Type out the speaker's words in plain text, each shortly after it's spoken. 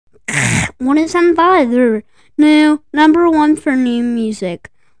107.5, the new number one for new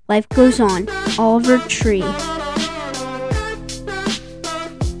music. Life Goes On, Oliver Tree. And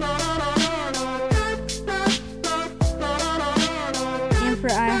for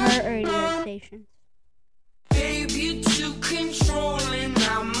iHeartRadio stations. Babe, you too controlling.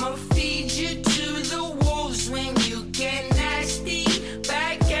 I'ma feed you to the wolves when you get nasty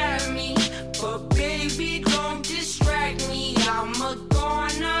back at me. But baby, don't distract me. I'm a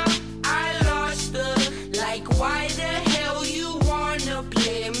goner. I lost her. Like, why the hell you wanna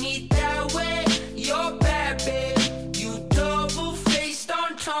play me that way? You're bad, babe. You double-faced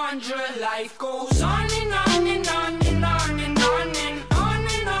entendre. Life goes on and on and on and on and on and on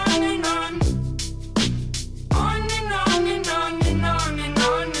and on and on. On and on and on and on and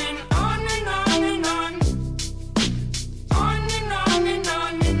on and on and on and on. On and on and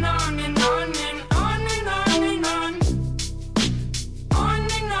on and on and on and on and on and on.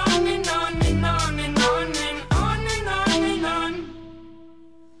 On and on and on and on and on and on and on and on.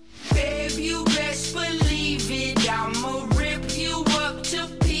 Babe, you best believe it. I'ma rip you up to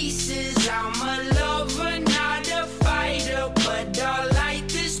pieces. I'm a lover, not a fighter, but I'll light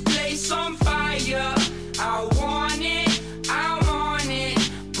this place on fire. I want it,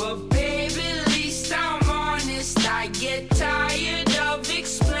 but baby, at least I'm honest. I get tired of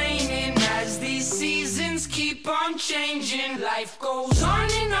explaining as these seasons keep on changing. Life goes on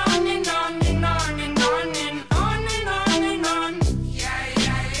and on and on and on and on and on and on and on. Yeah,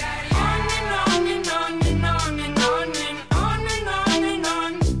 yeah, yeah, yeah. On and on and on and on and on and on and on and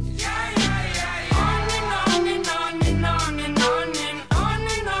on. Yeah, yeah, yeah, yeah. On and on and on and on and on and on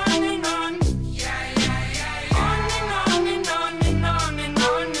and on and on. Yeah, yeah, yeah, yeah. On and on and on and on and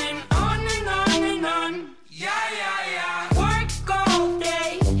on and on and on and on. Yeah, yeah, yeah. Work all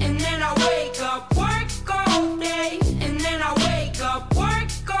day and then I wake up. Work all day and then I wake up.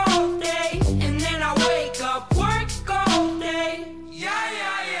 Work all day and then I wake up. Work all day. Yeah,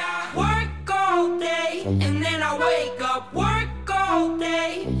 yeah, yeah. Work all day and then I wake up. Work all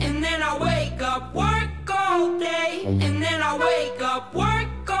day and then I wake up. Work all day and then I wake up.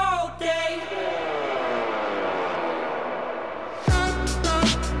 Work all day.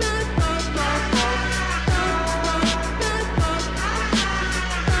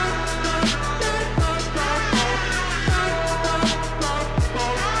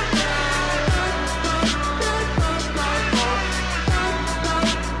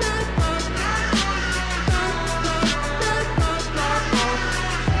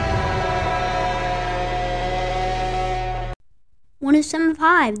 One is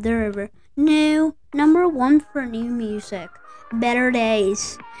 107.5, the new number one for new music. Better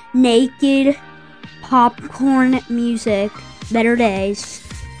Days. Naked popcorn music. Better Days.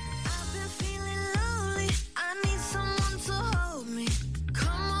 I've been feeling lonely. I need someone to hold me.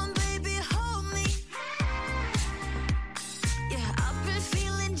 Come on, baby, hold me. Yeah, I've been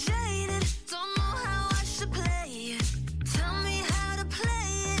feeling jaded. Don't know how I should play it. Tell me how to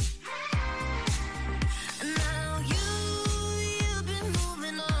play it. Now you've been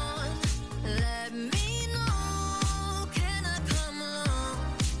moving on. Let me know. Can I come along?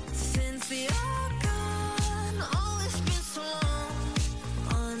 Since you're gone, oh, it's been so long.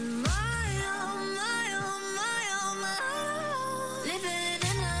 On my own, my own, my own, my own. Living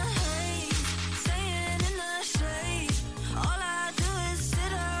in a haze, staying in the shade. All I do is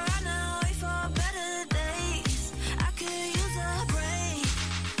sit around and wait for better days. I could use a break.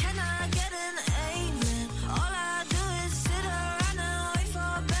 Can I get an amen? All I do is sit around and wait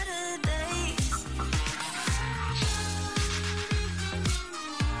for better days.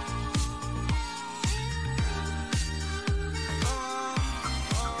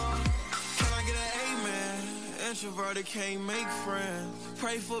 Can I get an amen? Introverted can't make friends.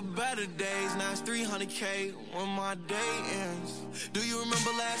 Pray for better days. Now it's 300K when my day ends. Do you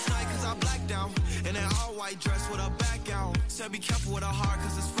remember last night? Cause I blacked out. In an all white dress with her back out. Said be careful with her heart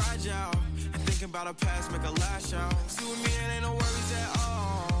cause it's fragile. And thinking about her past make her lash out. See with me it ain't no worries at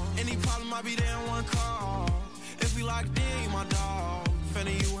all. Any problem I'll be there in one call. If we locked in, you my dog.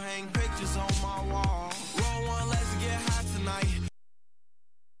 Finna you hang pictures on my wall. Roll one, let's get high tonight.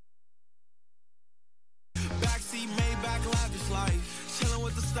 Backseat, Maybach, lavish life. Chilling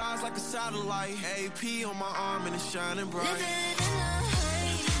with the stars like a satellite. AP on my arm and it's shining bright. Living in a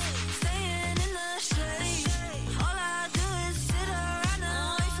haze, staying in the shade. All I do is sit around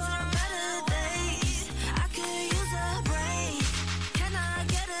and wait for better days. I could use a break. Can I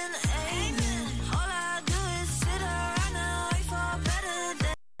get an amen? All I do is sit around and wait for better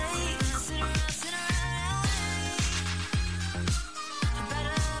days. Sit around and wait.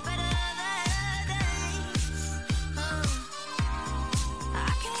 Better days. I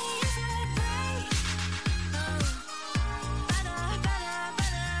can't use a break.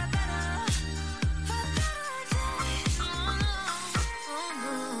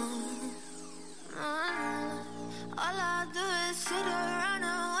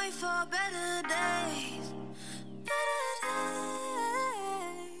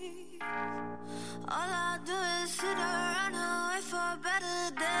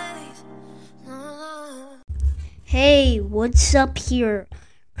 Hey, what's up here?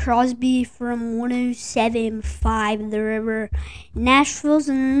 Crosby from 107.5 The River. Nashville's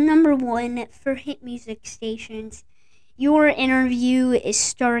number one for hit music stations. Your interview is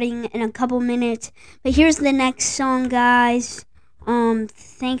starting in a couple minutes, but here's the next song, guys.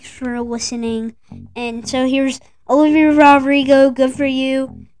 Thanks for listening. And so here's Olivia Rodrigo, Good For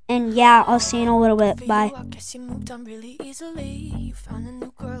You. And yeah, I'll see you in a little bit. Bye. I guess you moved on really easily. You found a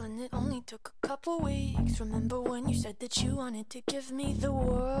new girl and it only took a couple weeks. Remember when you said that you wanted to give me the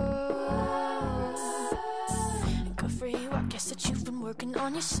world? And good for you, I guess that you've been working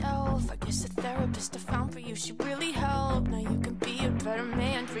on yourself. I guess the therapist I found for you should really help. Now you can be a better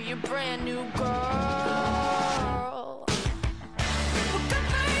man for your brand new girl. Well, good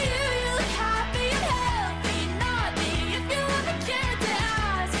for you, you look happy and healthy. Not me, if you ever cared to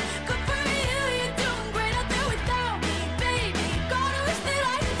ask. Good for you, you're doing great out there without me, baby. God, I wish that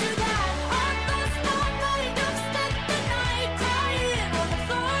I could do that. I lost my mind, I've spent the night crying on the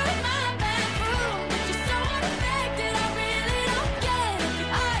floor of my bedroom. But you're so unaffected, I really don't get it.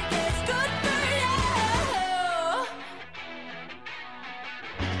 I guess good for you.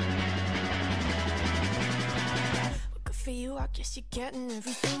 Good for you, I guess you're getting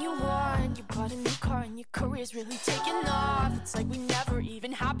everything you want. You bought a new car and your career's really taking off. It's like we never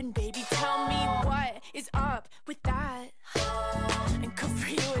even happened, baby. Tell me what is up with that. And good for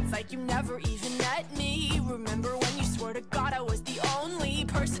you, it's like you never even met me. Remember when you swore to God I was the only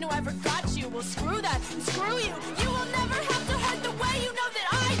person who ever got you? Well, screw that and screw you. You will never have to hurt the way you know that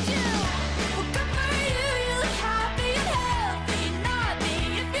I do. Well, good for you, you look happy and healthy. Not me,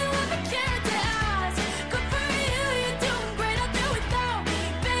 if you ever cared to ask. Good for you, you're doing great out there without me,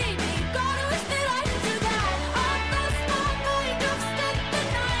 baby. God, I wish that I could do that. I lost my mind, I've spent the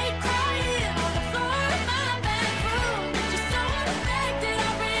night crying on the floor of my bedroom. But you're so unaffected,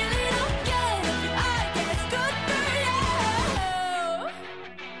 I really don't get it. I guess good for you.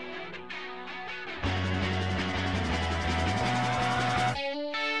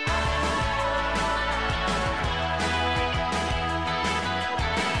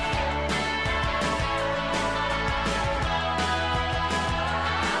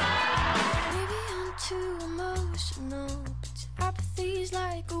 Maybe I'm too emotional, but your apathy's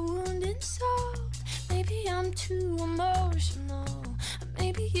like a wounded soul. Maybe I'm too emotional, or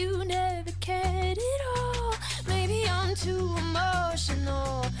maybe you never cared at all. Maybe I'm too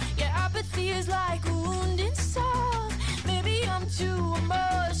emotional, your apathy is like a wounded soul. Maybe I'm too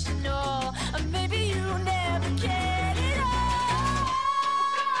emotional, or maybe you never cared at all.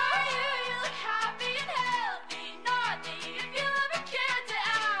 Good for you, you look happy and healthy. Not me, if you ever cared to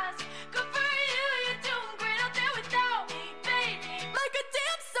ask. Good for you, you're doing great out there without me, baby. Like a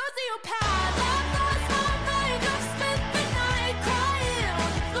damn sociopath. I've lost my mind, I've spent the night crying on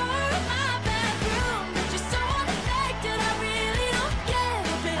the floor of my bedroom. But you're so unaffected, I really don't get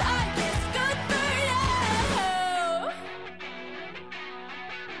it. But I guess good for you.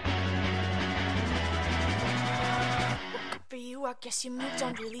 Good for you, I guess you moved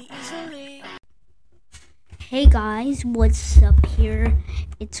on really easily. Hey guys, what's up here?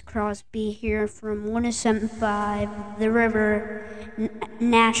 It's Crosby here from 107.5 The River,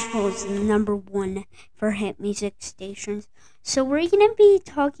 Nashville's number one for hit music stations. So we're going to be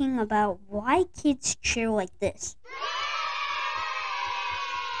talking about why kids cheer like this.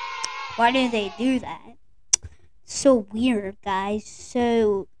 Why do they do that? So weird, guys.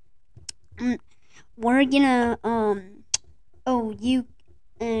 So we're gonna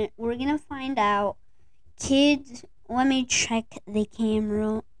we're gonna find out. Kids, let me check the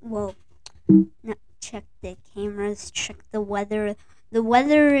camera. Well, not check the cameras, check the weather. The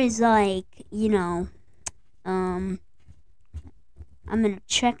weather is like, I'm gonna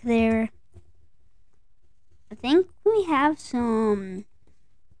check there. I think we have some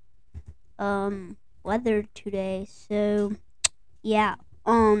weather today. So yeah,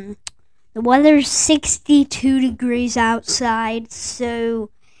 the weather's 62 degrees outside. So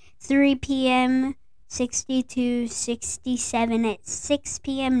 3 p.m. 62, 67 at 6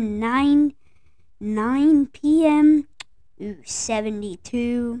 p.m., 9 p.m.,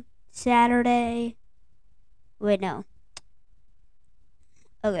 72 Saturday. Wait, no.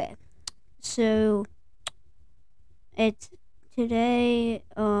 Okay. So it's today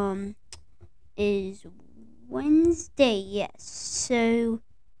is Wednesday, yes. So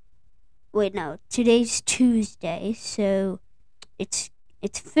wait, no. Today's Tuesday. So it's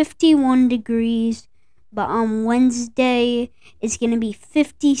 51 degrees. But on Wednesday, it's going to be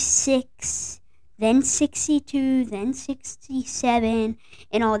 56, then 62, then 67,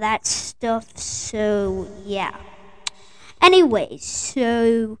 and all that stuff. So, yeah. Anyways,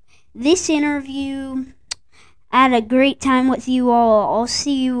 so this interview, I had a great time with you all. I'll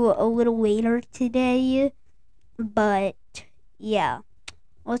see you a little later today. But yeah,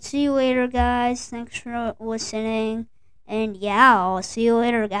 I'll see you later, guys. Thanks for listening. And yeah, I'll see you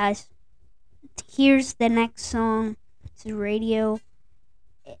later, guys. Here's the next song. It's Radio.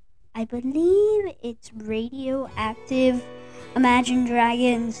 I believe it's Radioactive. Imagine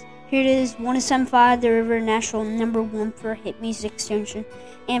Dragons. Here it is, 107.5 The River, national #1 for hit music station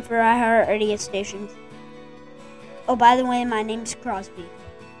and for iHeart radio stations. Oh, by the way, my name's Crosby.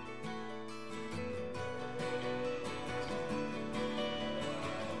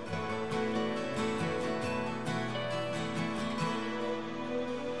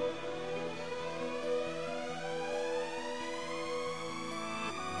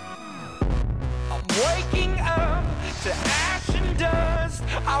 I'm waking up to ash and dust.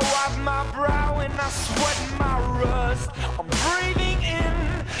 I wipe my brow and I sweat my rust. I'm breathing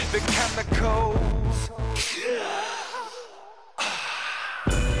in the chemicals.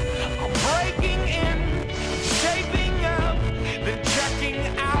 I'm breaking in, shaping up, then checking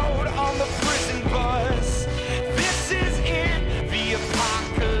out on the prison bus. This is it, the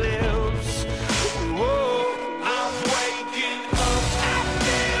apocalypse. Whoa, I'm waking up. I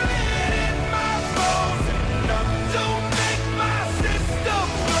feel it in my bones, enough to make my system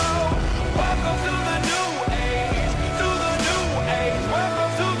blow. Welcome to the new age, to the new age.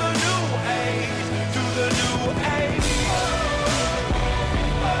 Welcome to the new age, to the new age.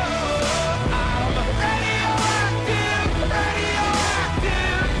 I'm radioactive,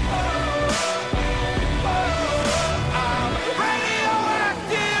 radioactive. I'm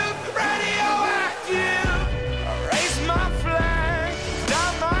radioactive, radioactive. Raise my flag,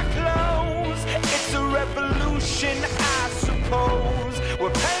 down my clothes. It's a revolution, I suppose.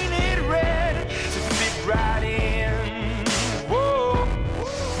 We're painted red to fit right in. Whoa.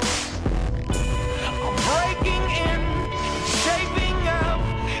 I'm breaking in, shaping up,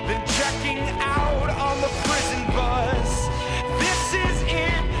 then checking out on the prison bus. This is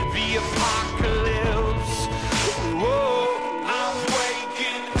it, the apocalypse. Whoa, I'm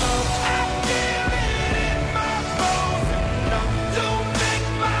waking up. I feel it in my bones, enough to make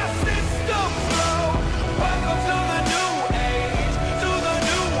my system blow. Welcome to the new age, to the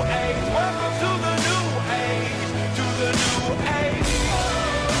new age. Welcome to the new age, to the new age.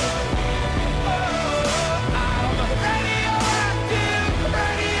 I'm radioactive,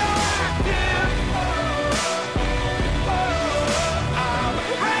 radioactive. I'm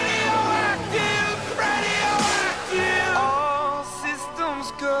radioactive, radioactive. All systems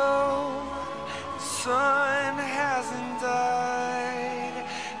go. Sun hasn't died.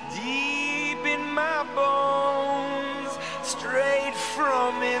 Deep in my bones, straight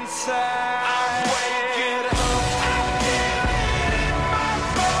from inside. I'm waking up. I feel it in my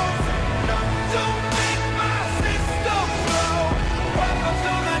bones, enough to make my system blow. Welcome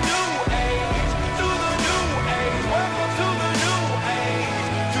to the new age, to the new age. Welcome to the new age,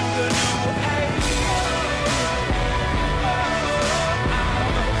 to the new age. I'm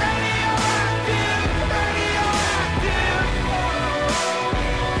radioactive, radioactive.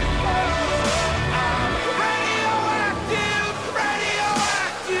 I'm radioactive,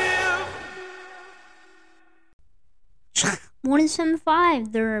 radioactive.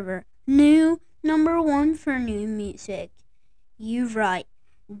 107.5 The River, new #1 for new music. You right,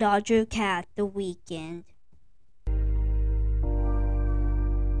 Doja Cat, The Weeknd.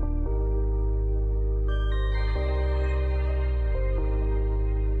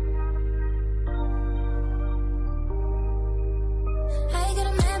 I got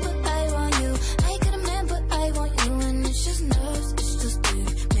a man, but I want you. I got a man, but I want you. And it's just nerves, it's just you.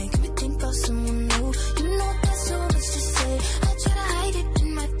 Making me think about someone new. You know there's so much to say. I try to hide it in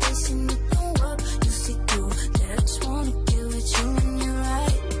my face, and you know what you see through. That I just wanna get with you, and you're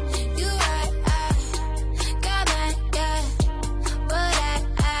right. You're right.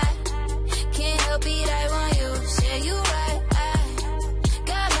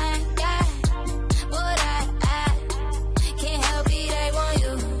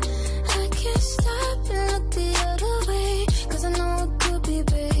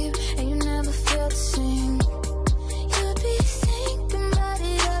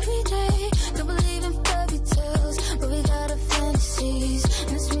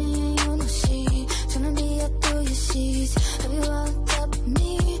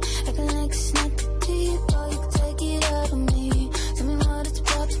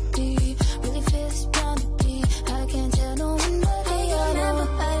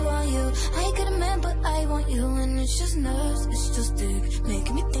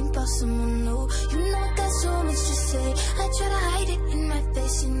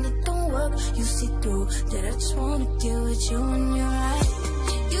 that I just wanna get with you when you're right.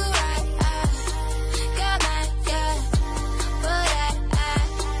 You right, I got my yeah, but I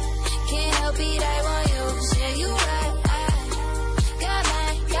can't help it, I want you. Yeah, you right, I got my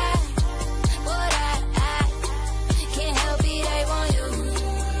yeah, but I can't help it, I want you.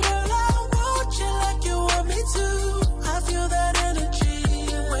 Girl, I want you like you want me to. I feel that energy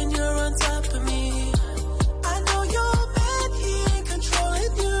when you're on top of me. I know your man, he ain't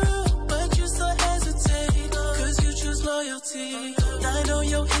controlling you, but you still hesitate, cause you choose loyalty. I know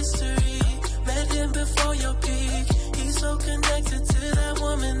your history, met him before your peak. He's so connected to that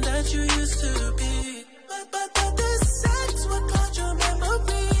woman that you used to be. But this sex will cloud your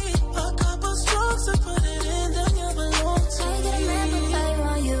memory. A couple strokes to put it in, then you belong to I got a man, me. but I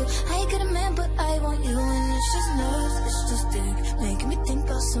want you. I got a man, but I want you. And it's just nerves, it's just dick, making me think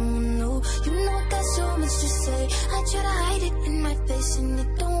about someone new. You know I got so much to say. I try to hide it in my face and it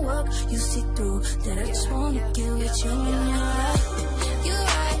don't work. You see through that I just wanna get with you when you're right.